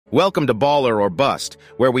Welcome to Baller or Bust,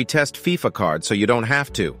 where we test FIFA cards so you don't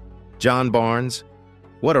have to. John Barnes?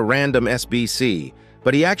 What a random SBC,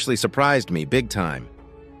 but he actually surprised me big time.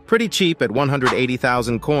 Pretty cheap at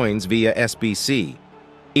 180,000 coins via SBC.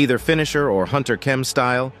 Either finisher or Hunter Chem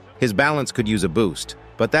style, his balance could use a boost,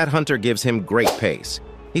 but that Hunter gives him great pace.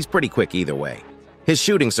 He's pretty quick either way. His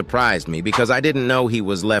shooting surprised me because I didn't know he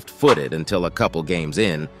was left-footed until a couple games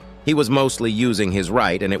in. He was mostly using his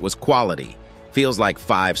right and it was quality. Feels like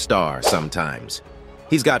 5-star sometimes.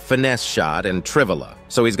 He's got finesse shot and trivela,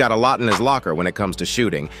 so he's got a lot in his locker when it comes to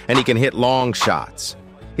shooting, and he can hit long shots.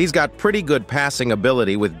 He's got pretty good passing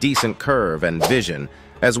ability with decent curve and vision,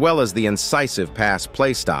 as well as the incisive pass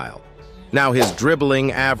play style. Now his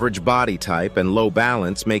dribbling, average body type, and low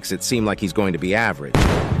balance makes it seem like he's going to be average.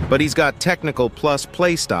 But he's got technical plus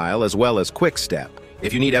play style as well as quick step.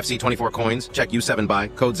 If you need FC24 coins, check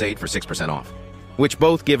U7Buy, code ZAID for 6% off. Which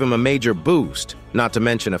both give him a major boost, not to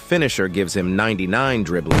mention a finisher gives him 99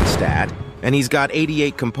 dribbling stat, and he's got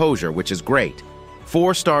 88 composure, which is great.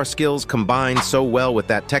 4-star skills combine so well with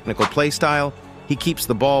that technical playstyle, he keeps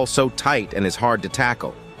the ball so tight and is hard to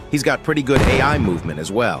tackle. He's got pretty good AI movement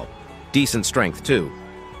as well. Decent strength too.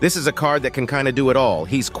 This is a card that can kind of do it all.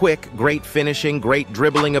 He's quick, great finishing, great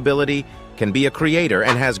dribbling ability, can be a creator,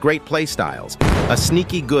 and has great playstyles. A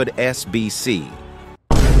sneaky good SBC.